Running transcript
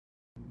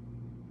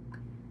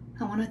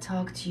I want to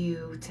talk to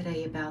you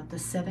today about the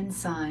 7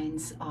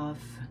 signs of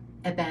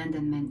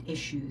abandonment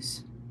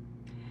issues,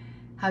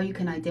 how you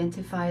can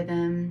identify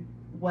them,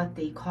 what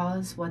they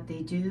cause, what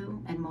they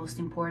do, and most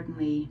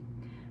importantly,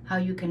 how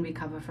you can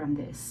recover from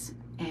this.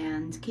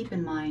 And keep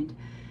in mind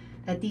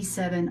that these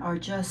 7 are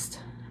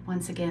just,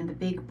 once again, the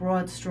big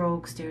broad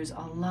strokes. There's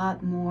a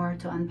lot more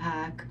to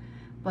unpack,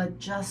 but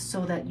just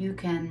so that you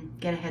can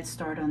get a head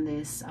start on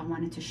this, I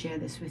wanted to share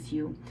this with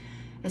you.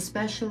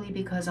 Especially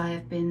because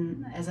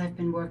as I've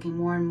been working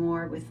more and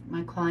more with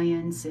my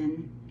clients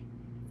and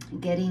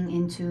getting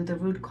into the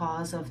root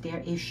cause of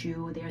their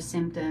issue, their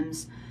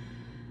symptoms,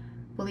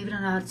 believe it or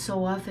not,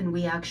 so often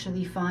we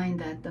actually find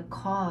that the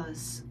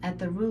cause at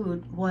the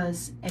root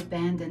was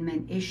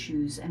abandonment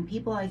issues. And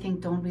people, I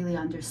think, don't really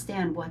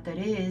understand what that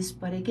is.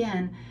 But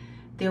again,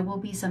 there will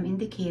be some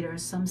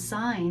indicators, some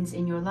signs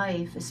in your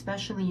life,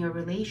 especially in your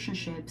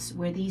relationships,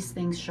 where these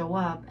things show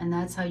up. And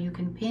that's how you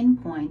can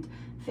pinpoint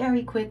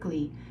very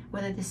quickly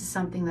whether this is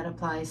something that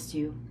applies to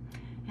you.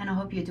 And I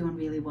hope you're doing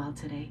really well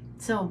today.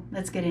 So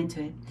let's get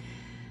into it.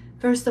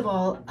 First of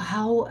all,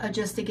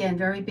 just again,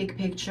 very big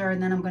picture,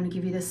 and then I'm going to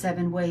give you the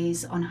 7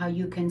 ways on how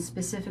you can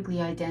specifically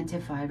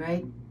identify,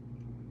 right?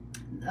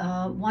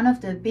 One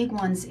of the big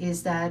ones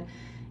is that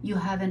you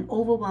have an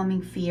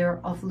overwhelming fear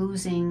of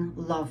losing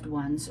loved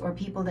ones or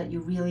people that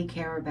you really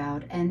care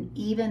about. And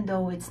even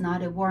though it's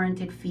not a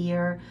warranted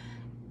fear,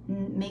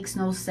 makes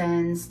no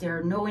sense, there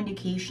are no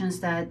indications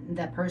that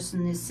that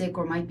person is sick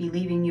or might be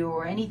leaving you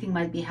or anything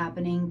might be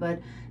happening, but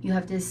you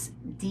have this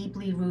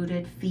deeply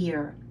rooted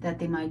fear that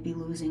they might be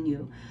losing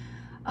you.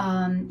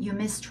 You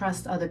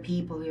mistrust other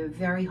people. You have a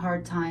very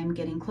hard time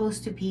getting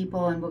close to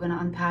people, and we're going to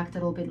unpack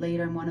that a little bit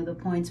later in one of the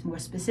points more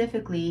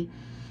specifically.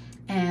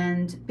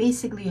 And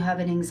basically you have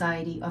an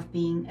anxiety of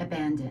being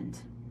abandoned.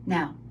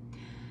 Now,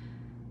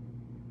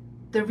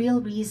 the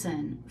real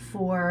reason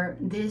for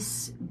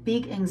this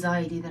big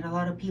anxiety that a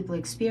lot of people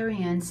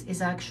experience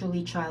is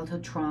actually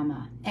childhood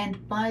trauma.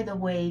 And by the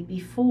way,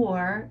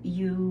 before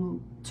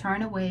you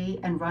turn away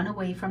and run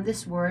away from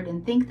this word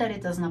and think that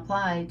it doesn't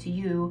apply to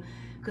you,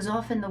 because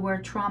often the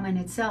word trauma in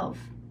itself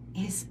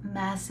is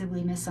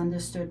massively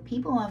misunderstood.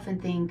 People often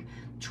think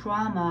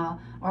trauma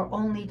are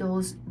only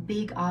those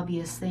big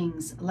obvious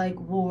things like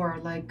war,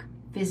 like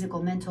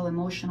physical, mental,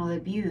 emotional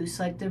abuse,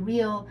 like the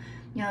real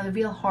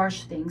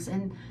harsh things.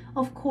 And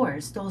of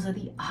course, those are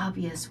the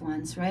obvious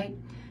ones, right?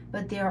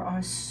 But there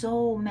are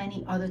so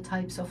many other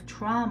types of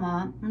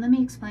trauma. And let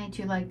me explain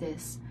to you like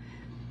this.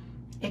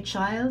 A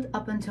child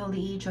up until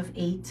the age of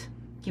 8,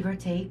 give or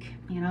take,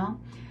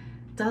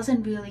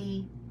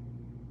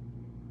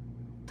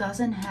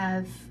 doesn't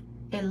have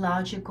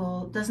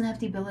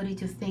the ability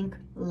to think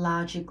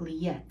logically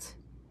yet.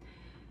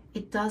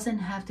 It doesn't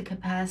have the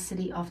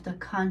capacity of the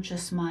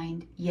conscious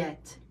mind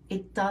yet.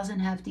 It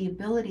doesn't have the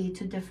ability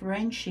to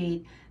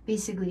differentiate,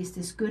 basically, is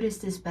this good, is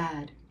this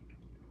bad?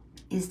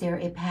 Is there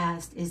a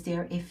past? Is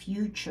there a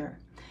future?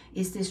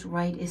 Is this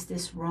right? Is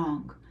this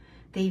wrong?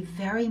 They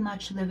very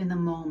much live in the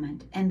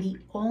moment. And the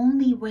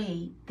only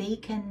way they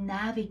can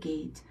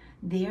navigate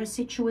their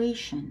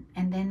situation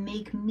and then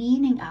make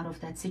meaning out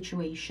of that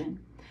situation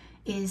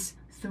is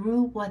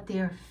through what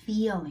they're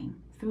feeling,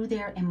 through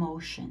their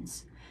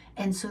emotions.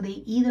 And so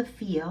they either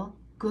feel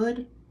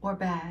good or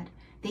bad.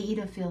 They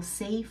either feel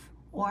safe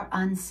or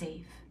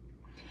unsafe.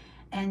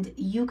 And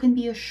you can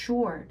be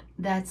assured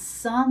that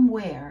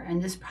somewhere,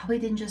 and this probably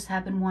didn't just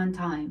happen one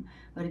time,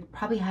 but it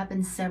probably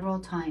happened several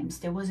times,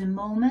 there was a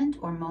moment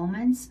or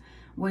moments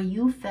where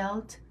you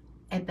felt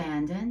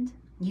abandoned,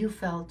 you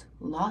felt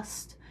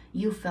lost,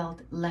 you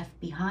felt left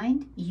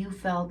behind, you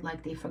felt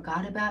like they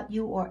forgot about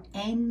you, or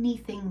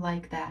anything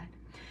like that.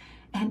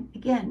 And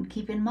again,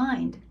 keep in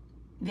mind,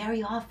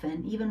 very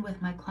often, even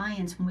with my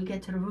clients, when we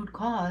get to the root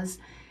cause,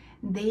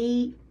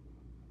 they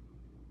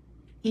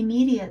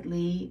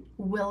immediately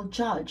will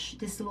judge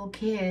this little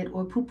kid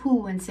or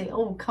poo-poo and say,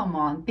 oh, come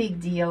on, big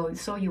deal.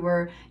 So you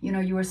were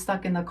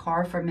stuck in the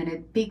car for a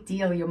minute. Big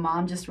deal. Your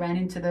mom just ran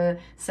into the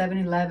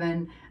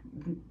 7-Eleven.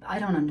 I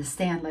don't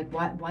understand. Like,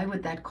 why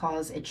would that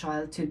cause a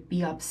child to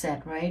be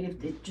upset, right?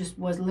 If it just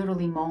was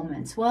literally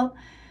moments. Well,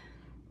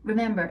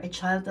 remember, a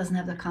child doesn't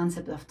have the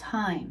concept of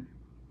time.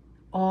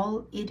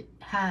 All it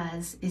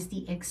has is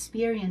the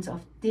experience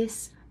of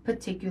this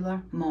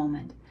particular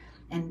moment.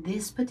 And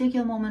this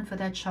particular moment for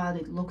that child,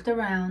 it looked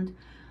around,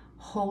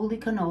 holy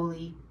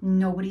cannoli,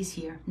 nobody's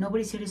here.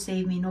 Nobody's here to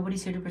save me.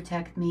 Nobody's here to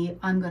protect me.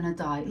 I'm going to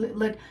die.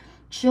 Like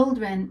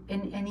children,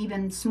 and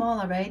even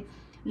smaller, right?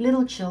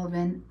 Little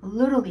children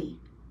literally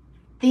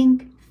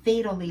think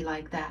fatally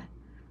like that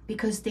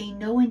because they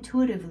know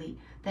intuitively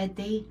that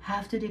they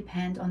have to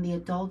depend on the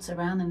adults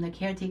around them, the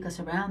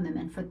caretakers around them.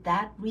 And for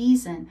that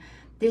reason,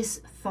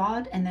 this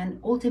thought and then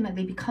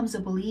ultimately becomes a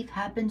belief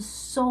happens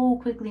so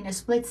quickly in a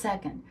split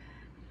second.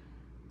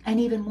 And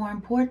even more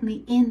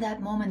importantly, in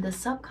that moment, the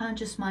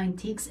subconscious mind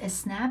takes a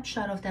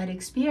snapshot of that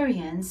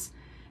experience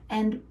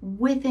and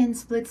within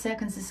split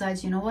seconds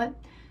decides, you know what,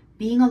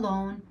 being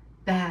alone,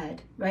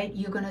 bad, right?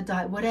 You're going to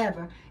die,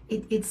 whatever.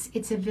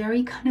 It's a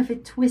very kind of a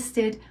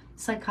twisted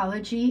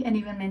psychology and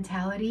even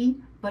mentality,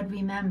 but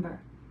remember,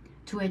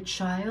 to a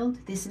child,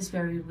 this is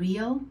very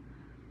real.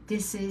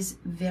 This is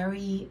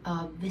very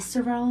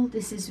visceral.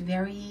 This is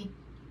very,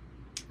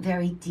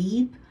 very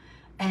deep,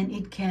 and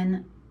it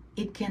can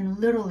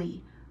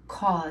literally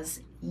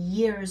cause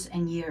years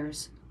and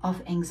years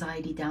of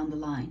anxiety down the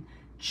line.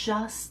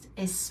 Just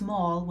a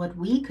small, what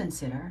we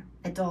consider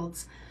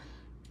adults,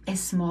 a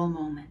small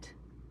moment,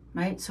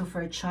 right? So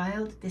for a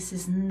child, this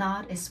is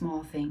not a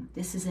small thing.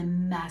 This is a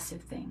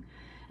massive thing,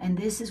 and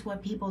this is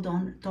what people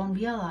don't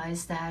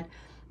realize, that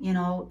you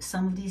know,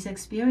 some of these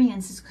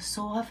experiences, because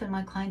so often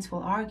my clients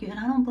will argue, and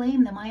I don't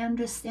blame them. I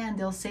understand.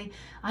 They'll say,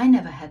 I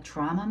never had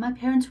trauma. My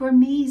parents were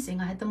amazing.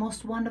 I had the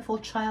most wonderful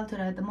childhood.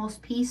 I had the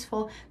most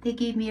peaceful. They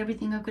gave me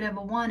everything I could ever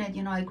wanted.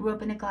 You know, I grew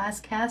up in a glass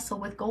castle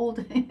with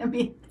gold. I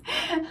mean,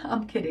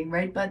 I'm kidding,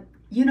 right? But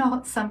you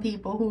know, some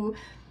people who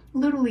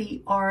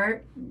literally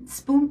are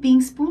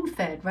being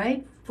spoon-fed,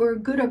 right? For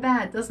good or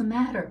bad, doesn't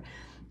matter.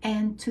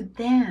 And to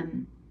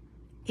them,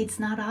 it's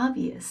not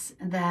obvious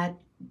that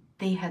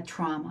they had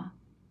trauma.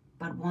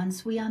 But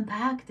once we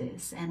unpack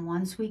this, and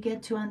once we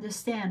get to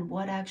understand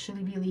what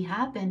actually really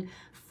happened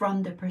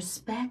from the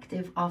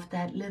perspective of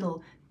that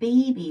little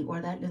baby or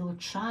that little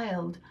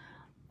child,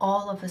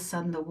 all of a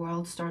sudden the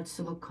world starts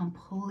to look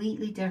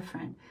completely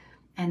different.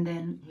 And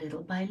then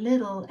little by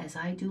little, as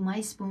I do my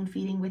spoon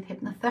feeding with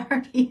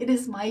hypnotherapy, it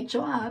is my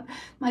job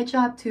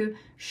to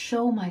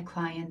show my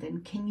client,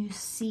 and can you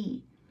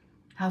see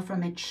how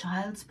from a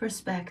child's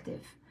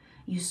perspective,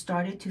 you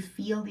started to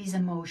feel these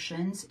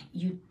emotions.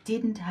 You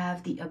didn't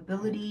have the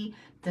ability,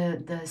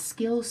 the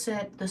skill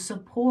set, the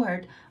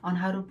support on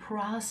how to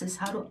process,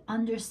 how to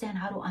understand,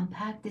 how to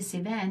unpack this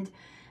event.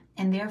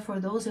 And therefore,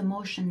 those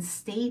emotions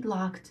stayed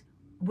locked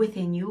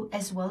within you,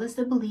 as well as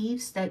the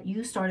beliefs that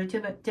you started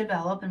to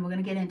develop. And we're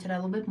going to get into that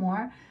a little bit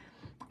more.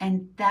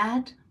 And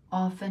that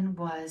often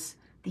was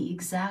the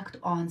exact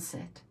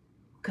onset,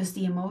 because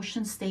the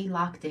emotions stay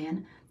locked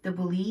in. The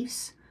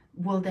beliefs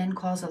will then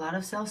cause a lot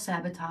of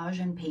self-sabotage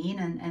and pain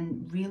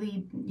and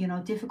really, you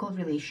know, difficult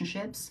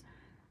relationships.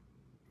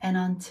 And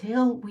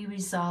until we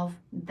resolve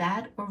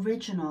that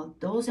original,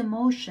 those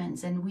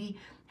emotions, and we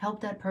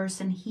help that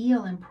person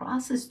heal and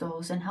process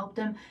those and help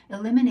them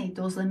eliminate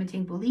those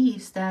limiting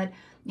beliefs that,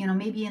 you know,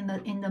 maybe in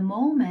the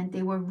moment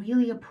they were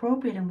really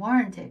appropriate and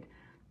warranted.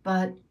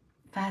 But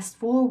fast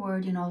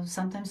forward, you know,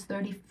 sometimes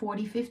 30,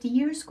 40, 50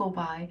 years go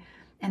by,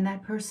 and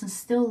that person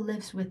still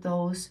lives with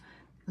those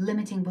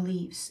limiting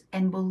beliefs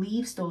and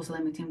believes those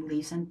limiting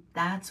beliefs, and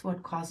that's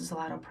what causes a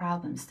lot of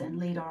problems then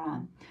later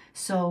on.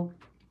 So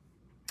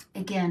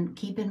again,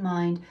 keep in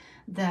mind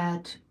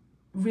that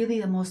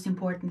really the most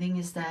important thing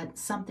is that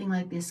something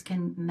like this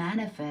can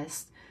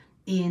manifest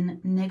in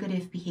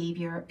negative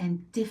behavior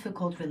and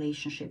difficult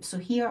relationships. So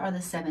here are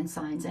the 7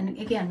 signs, and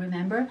again,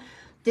 remember,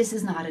 this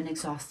is not an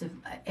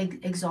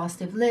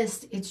exhaustive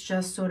list. It's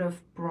just sort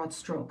of broad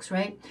strokes,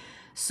 right?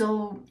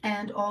 So,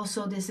 and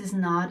also this is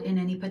not in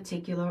any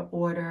particular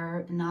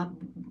order, not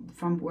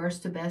from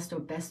worst to best or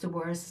best to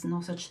worst. There's no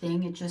such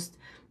thing. It just,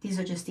 these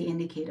are just the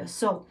indicators.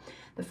 So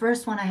the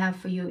first one I have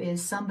for you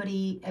is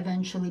somebody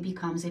eventually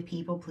becomes a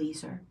people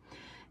pleaser.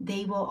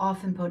 They will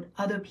often put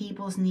other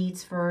people's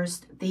needs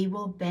first. They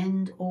will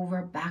bend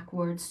over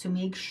backwards to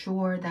make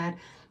sure that,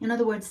 in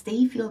other words,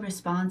 they feel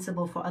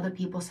responsible for other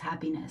people's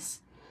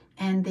happiness.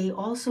 And they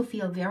also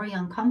feel very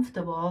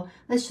uncomfortable.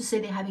 Let's just say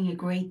they're having a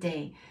great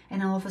day,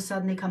 and all of a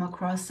sudden they come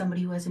across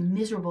somebody who has a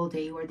miserable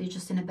day, or they're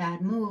just in a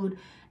bad mood,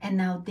 and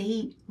now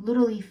they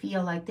literally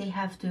feel like they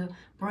have to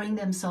bring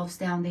themselves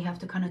down. They have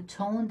to kind of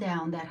tone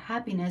down that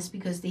happiness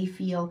because they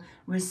feel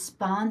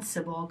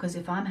responsible. Because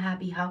if I'm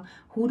happy,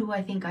 who do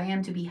I think I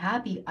am to be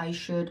happy? I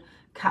should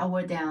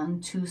cower down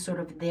to sort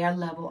of their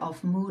level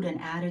of mood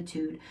and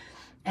attitude.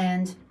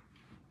 And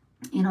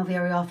you know,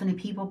 very often a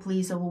people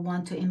pleaser will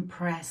want to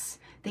impress.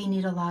 They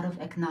need a lot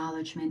of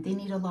acknowledgement. They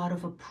need a lot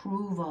of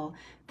approval.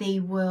 They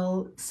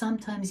will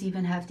sometimes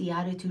even have the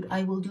attitude,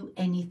 I will do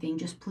anything,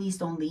 just please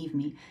don't leave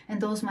me.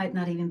 And those might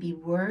not even be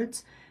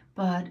words,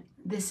 but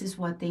this is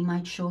what they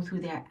might show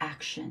through their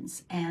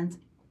actions. And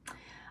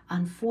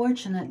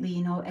unfortunately,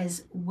 you know,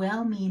 as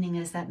well-meaning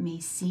as that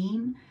may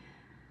seem,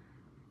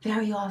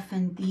 very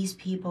often these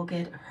people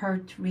get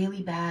hurt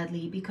really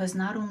badly, because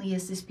not only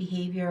is this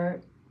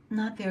behavior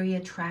not very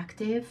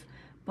attractive,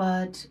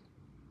 but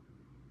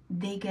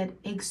they get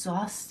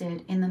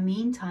exhausted in the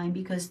meantime,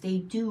 because they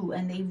do,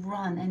 and they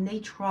run, and they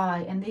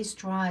try, and they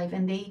strive,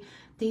 and they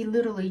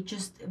literally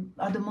just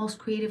are the most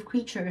creative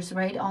creatures,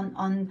 right,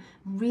 on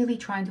really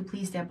trying to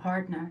please their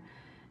partner,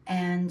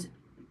 and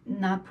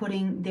not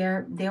putting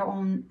their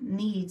own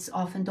needs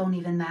often don't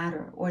even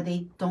matter, or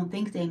they don't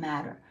think they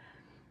matter.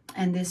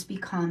 And this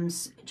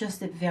becomes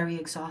just a very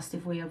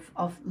exhaustive way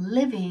of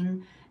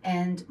living,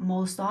 and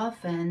most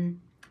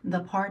often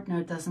the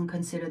partner doesn't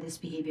consider this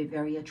behavior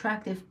very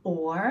attractive,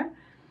 or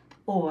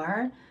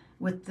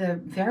with the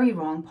very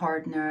wrong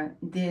partner,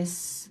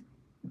 this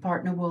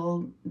partner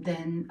will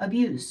then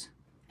abuse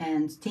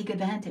and take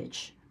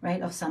advantage,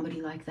 right, of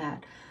somebody like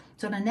that.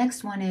 So the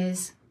next one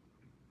is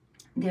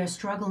they're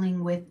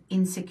struggling with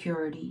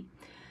insecurity.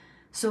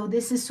 So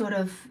this is sort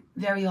of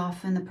very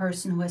often the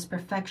person who has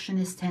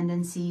perfectionist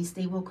tendencies.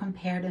 They will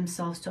compare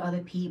themselves to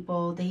other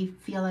people. They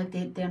feel like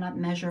they're not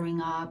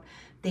measuring up.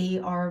 They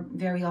are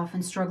very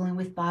often struggling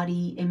with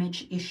body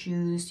image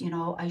issues. You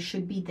know, I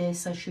should be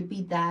this, I should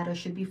be that, I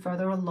should be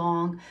further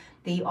along.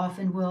 They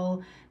often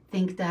will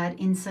think that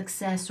in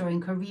success or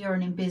in career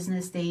and in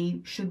business,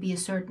 they should be a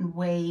certain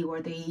way, or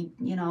they,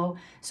 you know,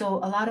 so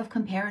a lot of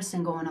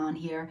comparison going on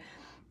here.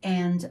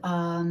 And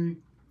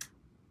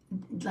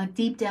like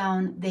deep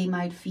down, they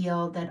might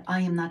feel that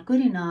I am not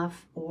good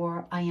enough,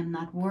 or I am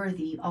not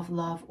worthy of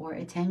love or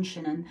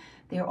attention. And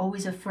they're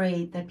always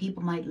afraid that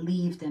people might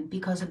leave them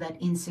because of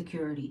that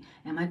insecurity.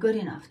 Am I good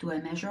enough? Do I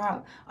measure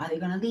up? Are they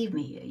going to leave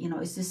me? You know,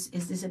 is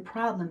this a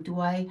problem? Do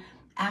I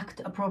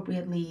act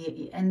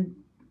appropriately? And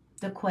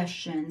the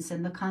questions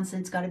and the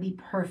constant's got to be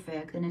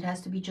perfect, and it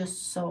has to be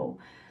just so.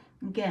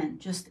 Again,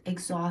 just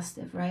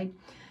exhaustive, right?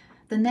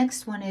 The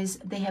next one is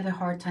they have a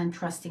hard time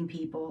trusting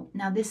people.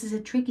 Now, this is a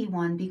tricky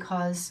one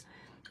because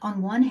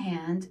on one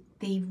hand,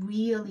 they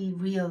really,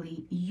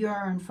 really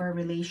yearn for a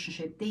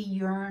relationship. They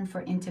yearn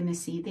for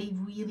intimacy. They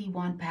really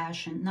want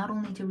passion, not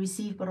only to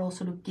receive, but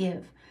also to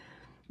give.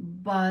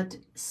 But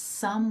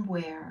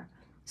somewhere,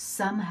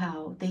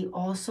 somehow, they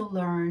also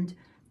learned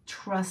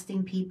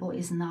trusting people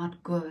is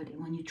not good.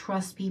 When you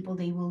trust people,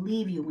 they will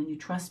leave you. When you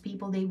trust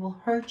people, they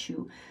will hurt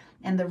you.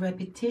 And the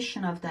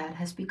repetition of that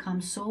has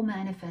become so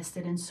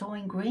manifested and so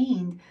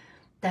ingrained.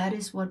 That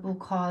is what will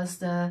cause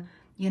the,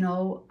 you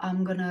know,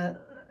 I'm gonna,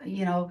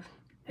 you know,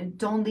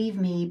 don't leave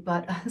me.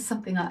 But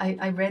something,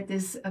 I read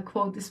this a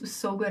quote, this was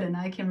so good, and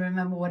I can't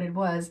remember what it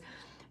was,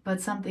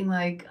 but something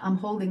like, I'm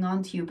holding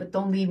on to you, but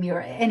don't leave me,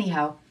 or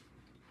anyhow.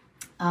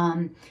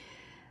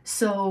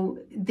 So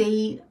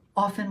they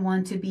often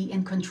want to be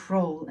in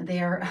control.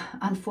 They're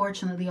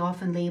unfortunately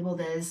often labeled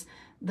as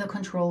the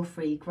control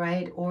freak,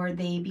 right? Or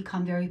they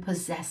become very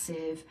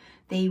possessive.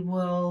 They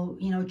will,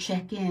 you know,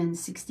 check in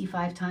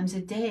 65 times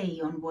a day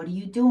on what are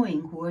you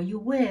doing, who are you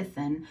with,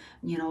 and,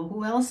 you know,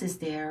 who else is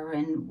there,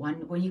 and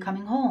when are you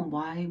coming home,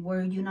 why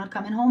were you not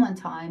coming home on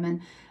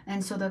time,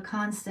 and so the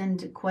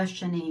constant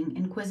questioning,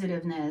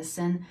 inquisitiveness.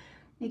 And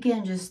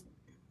again, just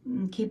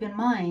keep in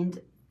mind,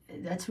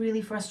 that's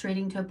really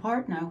frustrating to a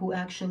partner who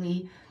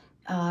actually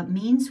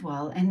means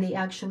well, and they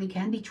actually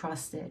can be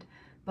trusted.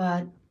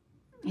 But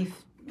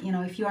if you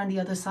know, if you're on the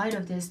other side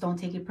of this, don't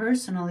take it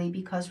personally,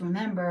 because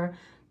remember,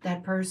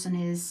 that person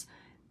is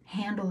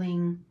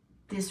handling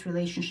this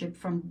relationship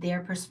from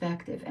their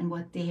perspective and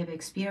what they have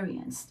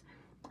experienced.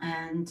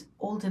 And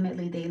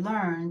ultimately, they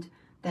learned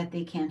that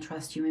they can't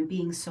trust human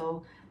beings.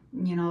 So,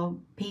 you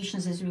know,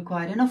 patience is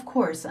required. And of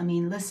course, I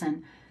mean,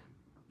 listen,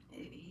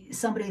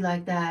 somebody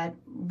like that,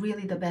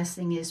 really the best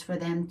thing is for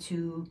them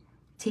to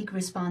take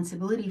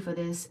responsibility for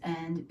this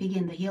and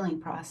begin the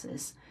healing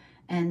process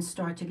and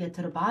start to get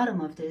to the bottom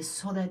of this,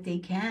 so that they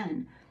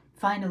can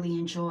finally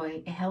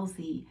enjoy a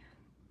healthy,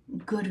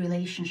 good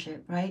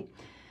relationship, right?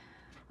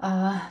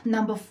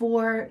 Number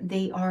 4,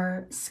 they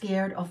are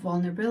scared of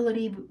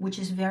vulnerability, which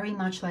is very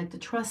much like the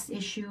trust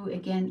issue.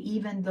 Again,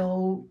 even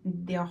though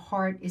their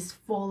heart is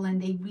full and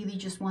they really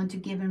just want to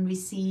give and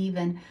receive,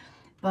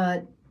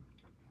 but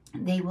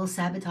they will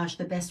sabotage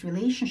the best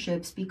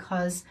relationships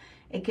because,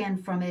 again,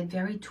 from a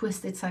very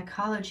twisted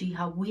psychology,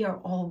 how we are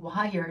all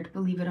wired,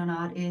 believe it or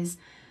not, is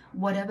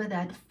whatever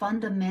that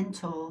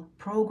fundamental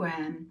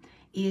program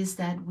is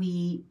that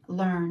we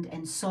learned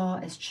and saw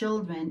as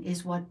children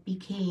is what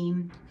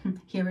became,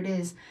 here it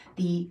is,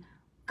 the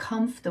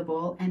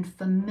comfortable and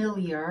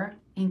familiar,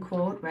 in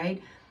quote,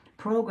 right,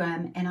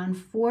 program. And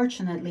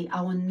unfortunately,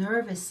 our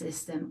nervous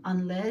system,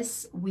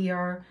 unless we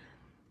are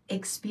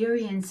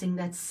experiencing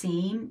that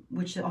same,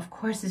 which of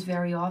course is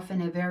very often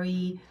a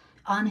very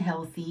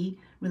unhealthy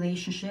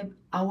relationship,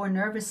 our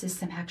nervous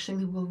system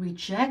actually will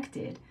reject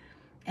it.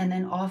 And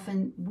then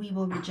often we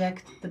will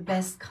reject the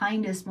best,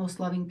 kindest, most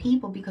loving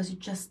people because it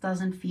just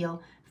doesn't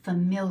feel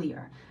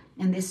familiar.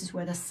 And this is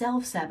where the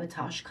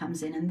self-sabotage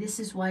comes in. And this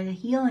is why the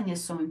healing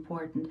is so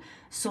important,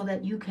 so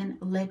that you can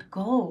let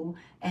go,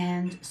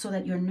 and so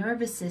that your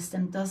nervous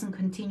system doesn't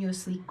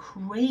continuously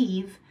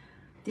crave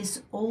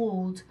this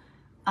old,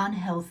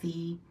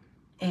 unhealthy,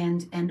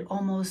 and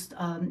almost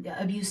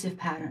abusive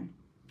pattern,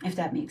 if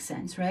that makes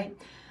sense, right?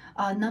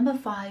 Number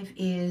 5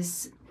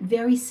 is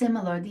very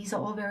similar. These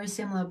are all very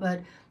similar,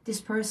 but this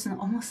person,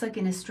 almost like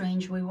in a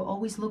strange way, will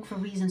always look for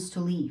reasons to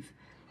leave.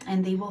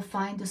 And they will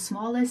find the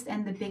smallest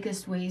and the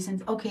biggest ways,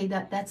 and okay,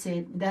 that's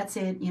it,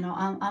 you know,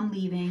 I'm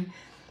leaving.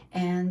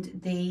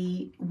 And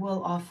they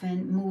will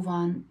often move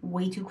on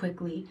way too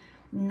quickly,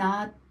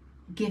 not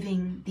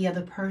giving the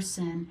other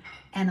person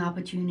an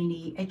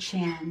opportunity, a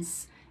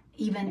chance,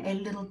 even a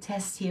little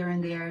test here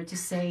and there to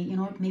say, you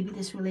know, maybe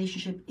this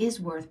relationship is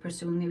worth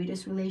pursuing, maybe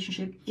this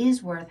relationship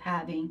is worth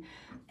having.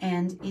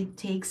 And it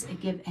takes a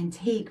give and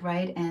take,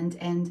 right?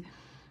 And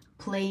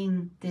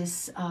playing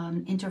this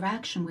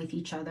interaction with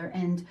each other,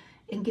 and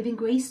giving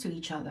grace to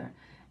each other.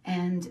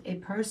 And a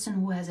person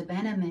who has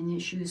abandonment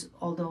issues,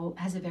 although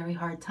has a very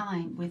hard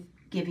time with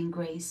giving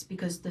grace,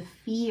 because the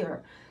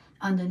fear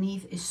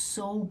underneath is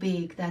so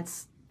big.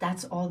 That's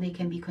that's all they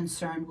can be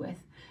concerned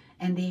with.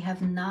 And they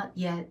have not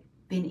yet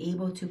been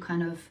able to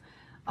kind of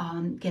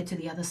get to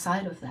the other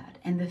side of that.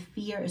 And the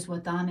fear is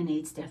what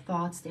dominates their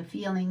thoughts, their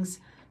feelings,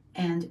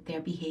 and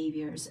their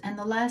behaviors. And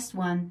the last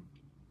one,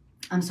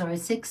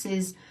 6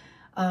 is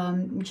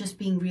just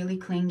being really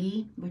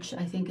clingy, which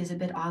I think is a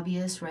bit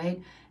obvious,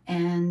 right?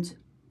 And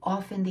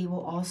often they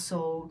will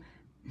also,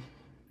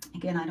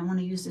 again, I don't want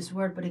to use this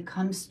word, but it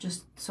comes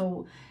just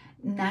so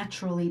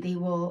naturally, they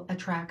will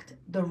attract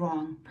the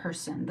wrong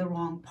person, the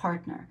wrong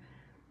partner,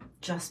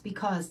 just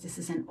because this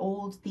is an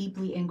old,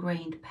 deeply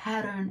ingrained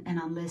pattern. And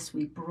unless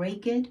we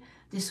break it,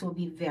 this will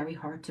be very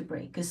hard to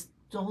break, because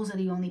those are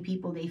the only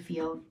people they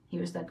feel,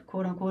 here's that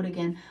quote unquote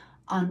again,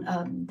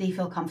 they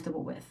feel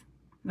comfortable with,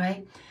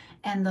 right?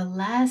 And the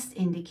last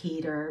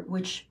indicator,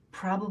 which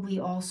probably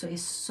also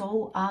is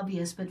so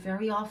obvious, but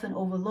very often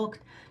overlooked,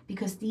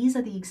 because these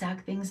are the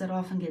exact things that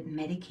often get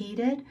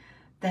medicated,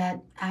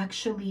 that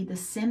actually the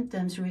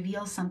symptoms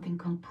reveal something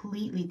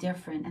completely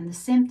different. And the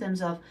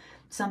symptoms of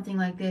something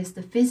like this,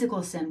 the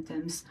physical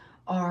symptoms,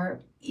 are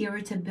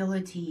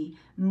irritability,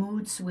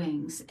 mood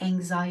swings,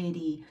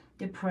 anxiety,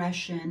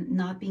 depression,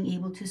 not being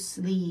able to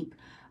sleep,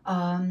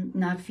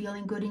 not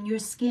feeling good in your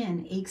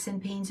skin, aches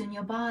and pains in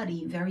your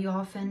body, very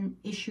often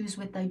issues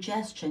with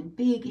digestion,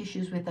 big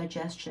issues with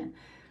digestion.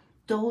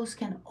 Those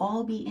can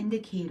all be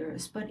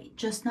indicators. But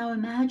just now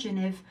imagine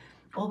if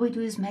all we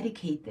do is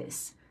medicate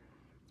this.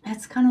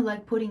 That's kind of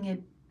like putting a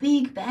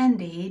big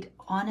band-aid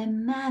on a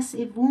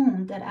massive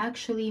wound that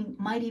actually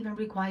might even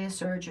require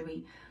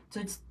surgery. So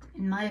it's,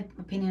 in my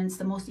opinion, it's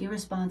the most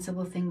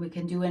irresponsible thing we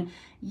can do. And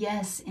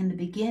yes, in the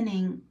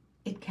beginning,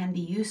 it can be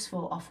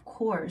useful, of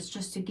course,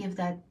 just to give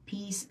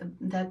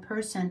that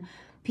person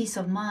peace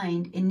of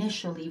mind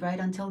initially, right,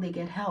 until they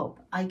get help.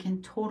 I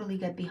can totally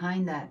get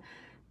behind that.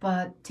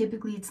 But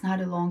typically it's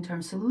not a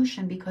long-term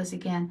solution, because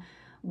again,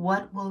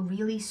 what will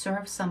really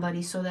serve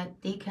somebody so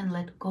that they can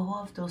let go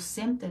of those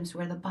symptoms,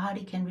 where the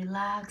body can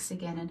relax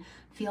again and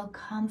feel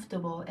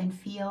comfortable and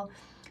feel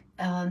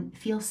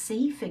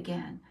safe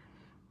again,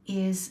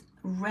 is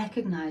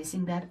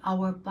recognizing that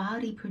our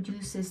body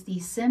produces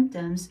these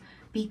symptoms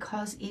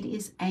because it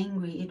is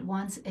angry, it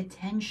wants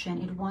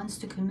attention, it wants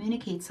to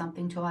communicate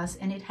something to us,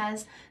 and it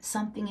has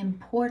something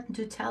important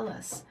to tell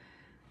us.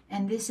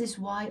 And this is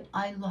why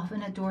I love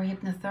and adore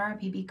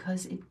hypnotherapy,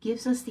 because it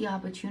gives us the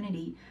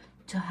opportunity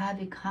to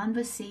have a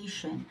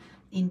conversation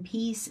in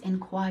peace and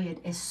quiet,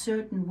 a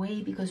certain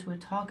way, because we're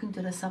talking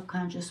to the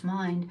subconscious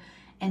mind,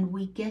 and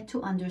we get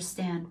to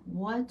understand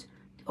what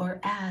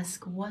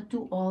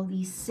do all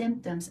these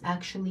symptoms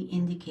actually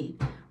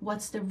indicate?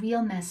 What's the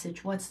real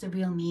message? What's the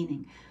real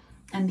meaning?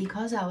 And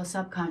because our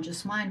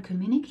subconscious mind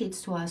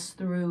communicates to us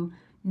through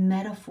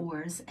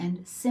metaphors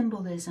and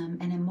symbolism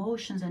and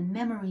emotions and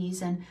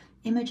memories and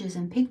images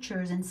and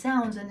pictures and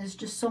sounds, and there's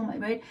just so much,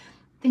 right?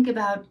 Think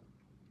about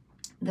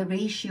the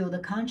ratio. The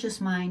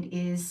conscious mind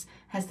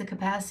has the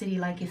capacity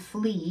like a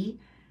flea,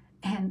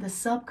 and the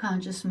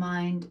subconscious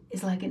mind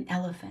is like an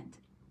elephant.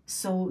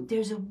 So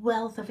there's a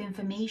wealth of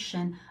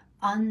information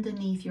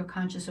underneath your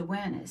conscious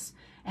awareness.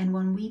 And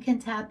when we can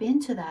tap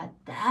into that,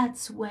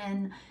 that's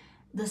when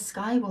the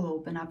sky will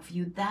open up for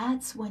you.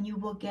 That's when you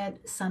will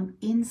get some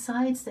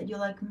insights that you're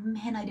like,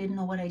 man, I didn't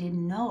know what I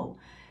didn't know.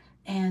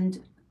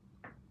 And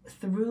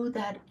through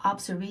that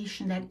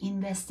observation, that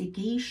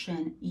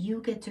investigation,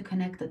 you get to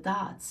connect the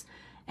dots.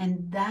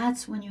 And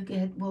that's when you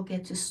will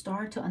get to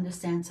start to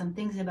understand some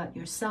things about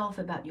yourself,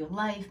 about your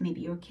life,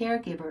 maybe your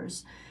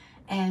caregivers.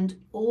 And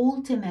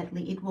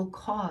ultimately, it will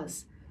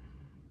cause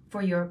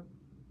for your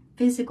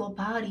physical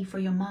body, for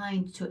your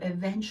mind to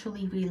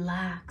eventually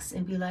relax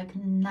and be like,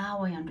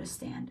 now I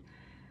understand.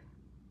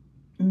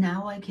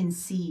 Now I can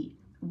see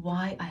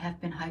why I have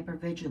been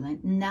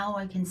hypervigilant. Now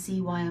I can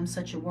see why I'm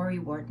such a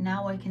worrywart.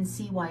 Now I can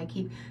see why I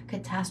keep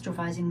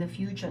catastrophizing the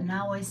future.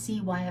 Now I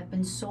see why I've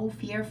been so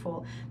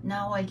fearful.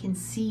 Now I can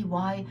see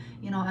why,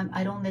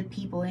 I don't let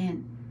people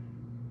in,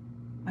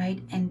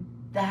 right? And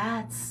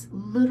that's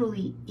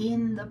literally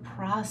in the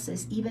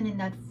process, even in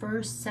that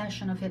first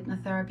session of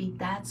hypnotherapy,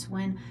 that's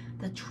when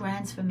the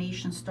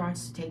transformation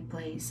starts to take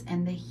place,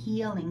 and the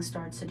healing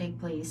starts to take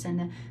place, and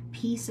the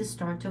pieces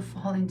start to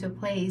fall into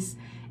place.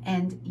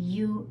 And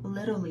you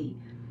literally,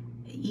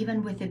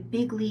 even with a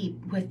big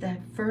leap, with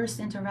that first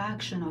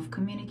interaction of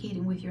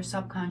communicating with your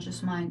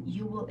subconscious mind,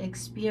 you will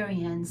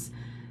experience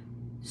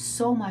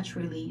so much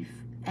relief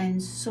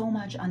and so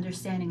much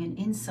understanding and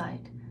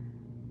insight.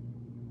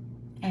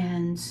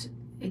 And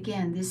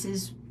again, this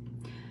is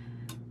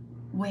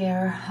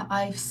where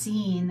I've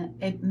seen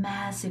a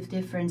massive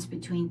difference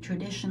between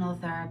traditional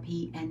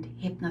therapy and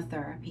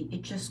hypnotherapy.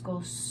 It just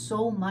goes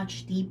so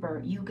much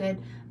deeper. You get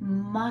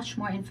much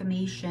more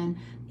information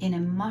in a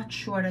much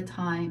shorter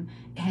time,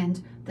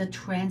 and the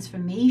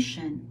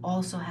transformation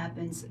also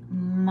happens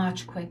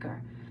much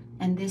quicker.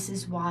 And this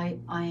is why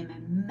I am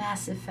a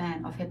massive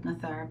fan of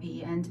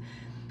hypnotherapy. And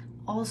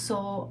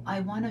also,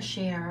 I want to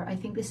share, I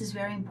think this is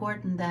very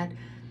important, that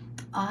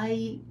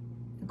I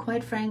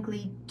quite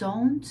frankly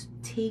don't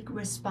take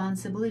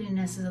responsibility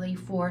necessarily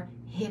for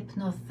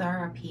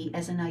hypnotherapy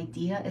as an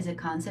idea, as a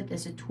concept,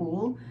 as a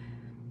tool,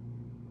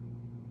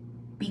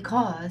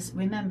 because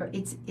remember,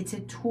 it's a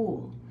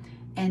tool,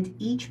 and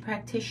each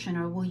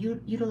practitioner will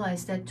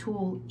utilize that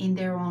tool in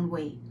their own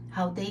way,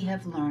 how they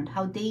have learned,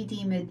 how they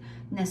deem it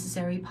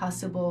necessary,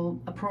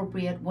 possible,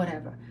 appropriate,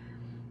 whatever.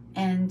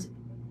 And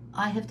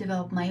I have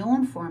developed my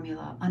own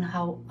formula on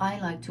how I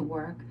like to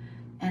work,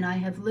 and I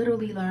have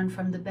literally learned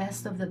from the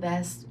best of the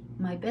best.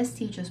 My best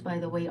teachers, by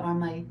the way, are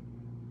my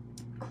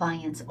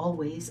clients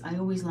always. I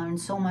always learn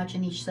so much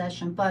in each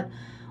session, but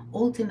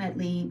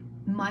ultimately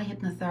my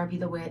hypnotherapy,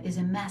 the way, is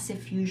a massive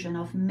fusion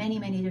of many,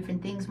 many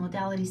different things,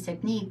 modalities,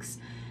 techniques.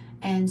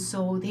 And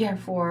so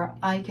therefore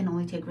I can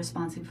only take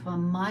responsibility for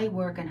my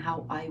work and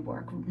how I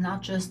work,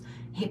 not just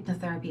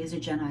hypnotherapy as a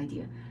gen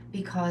idea,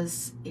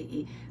 because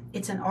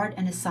it's an art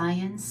and a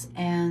science,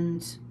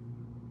 and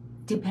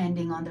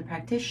depending on the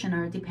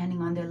practitioner,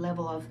 depending on their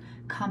level of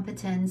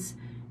competence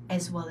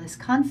as well as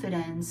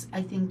confidence,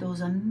 I think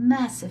those are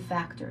massive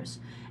factors.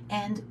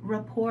 And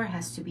rapport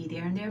has to be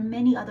there, and there are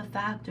many other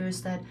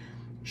factors that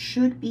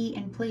should be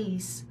in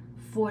place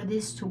for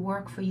this to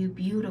work for you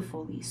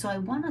beautifully. So I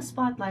want to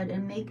spotlight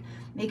and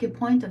make a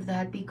point of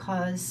that,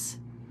 because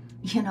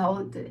you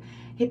know, the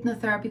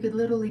hypnotherapy could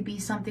literally be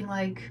something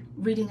like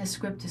reading a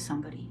script to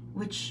somebody,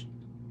 which,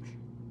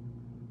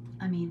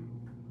 I mean,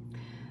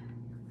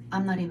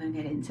 I'm not even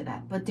getting into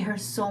that, but there are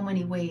so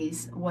many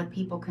ways what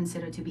people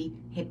consider to be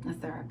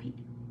hypnotherapy.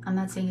 I'm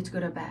not saying it's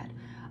good or bad.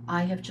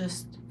 I have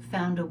just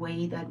found a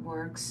way that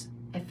works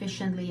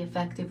efficiently,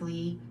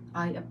 effectively.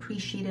 I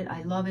appreciate it.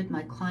 I love it.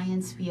 My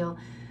clients feel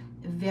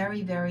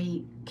very,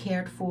 very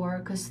cared for,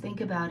 because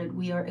think about it.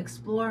 We are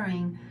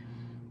exploring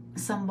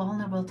some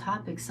vulnerable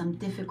topics, some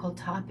difficult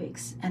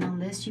topics, and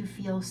unless you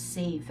feel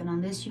safe and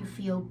unless you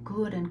feel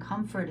good and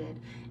comforted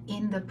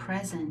in the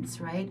presence,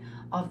 right,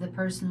 of the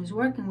person who's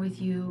working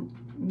with you,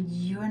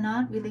 you're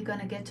not really going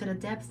to get to the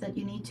depth that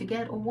you need to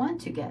get or want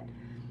to get.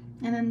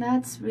 And then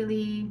that's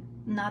really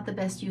not the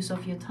best use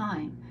of your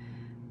time.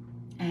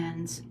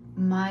 And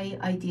my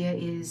idea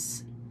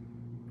is,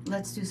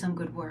 let's do some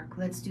good work.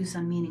 Let's do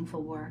some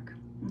meaningful work.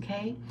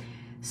 Okay?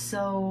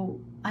 So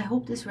I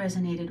hope this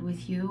resonated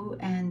with you.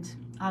 And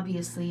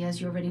obviously, as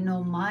you already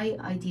know, my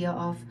idea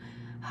of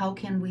how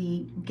can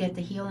we get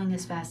the healing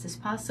as fast as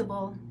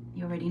possible,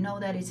 you already know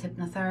that it's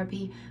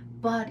hypnotherapy.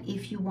 But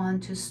if you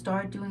want to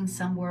start doing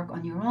some work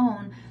on your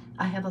own,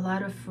 I have a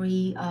lot of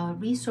free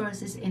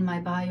resources in my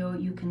bio.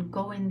 You can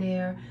go in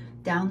there,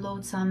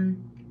 download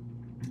some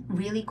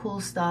really cool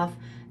stuff.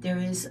 There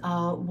is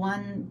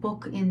one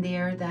book in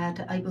there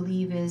that I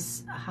believe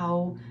is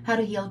how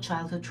to heal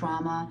childhood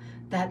trauma.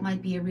 That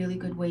might be a really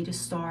good way to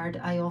start.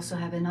 I also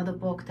have another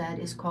book that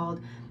is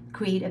called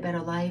Create a Better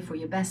Life, or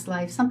Your Best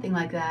Life, something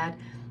like that.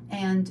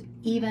 And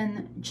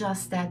even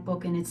just that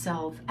book in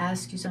itself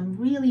asks you some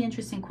really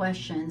interesting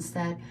questions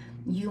that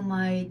you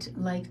might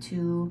like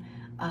to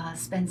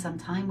spend some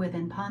time with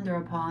and ponder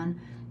upon.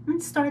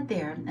 And start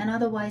there. And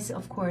otherwise,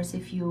 of course,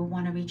 if you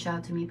want to reach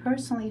out to me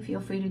personally, feel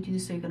free to do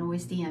so. You can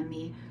always DM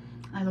me.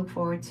 I look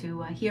forward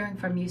to hearing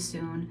from you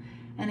soon.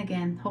 And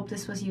again, hope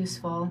this was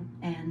useful,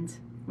 and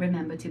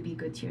remember to be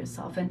good to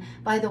yourself. And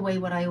by the way,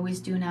 what I always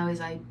do now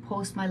is I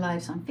post my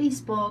lives on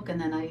Facebook, and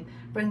then I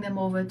bring them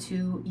over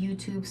to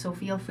YouTube. So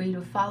feel free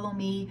to follow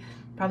me.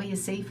 Probably a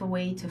safer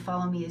way to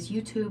follow me is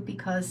YouTube,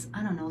 because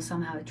I don't know,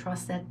 somehow I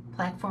trust that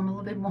platform a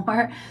little bit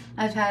more.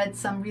 I've had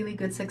some really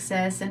good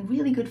success and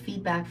really good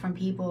feedback from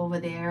people over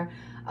there.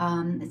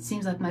 It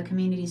seems like my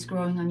community is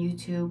growing on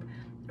YouTube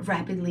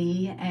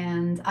rapidly,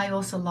 and I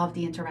also love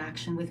the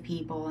interaction with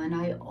people. And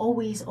I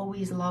always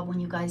love when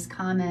you guys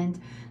comment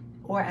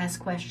or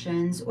ask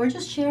questions or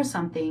just share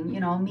something, you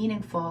know,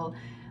 meaningful,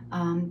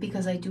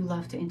 because I do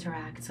love to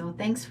interact. So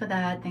thanks for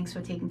that. Thanks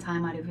for taking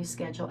time out of your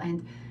schedule,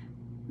 and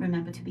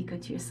remember to be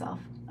good to yourself.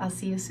 I'll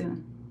see you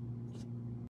soon.